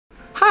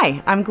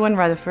Hi, I'm Gwen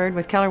Rutherford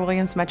with Keller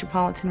Williams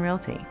Metropolitan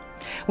Realty.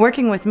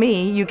 Working with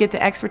me, you get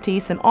the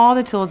expertise and all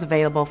the tools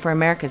available for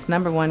America's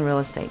 #1 real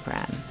estate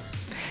brand.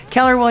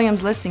 Keller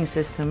Williams Listing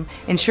System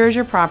ensures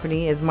your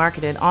property is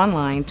marketed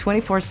online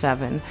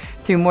 24/7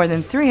 through more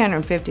than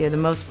 350 of the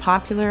most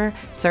popular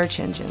search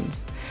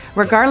engines.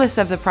 Regardless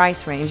of the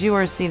price range, you will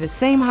receive the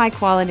same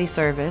high-quality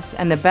service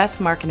and the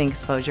best marketing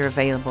exposure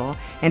available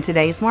in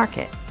today's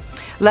market.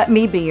 Let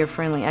me be your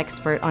friendly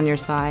expert on your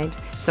side,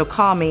 so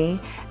call me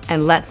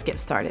and let's get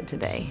started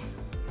today.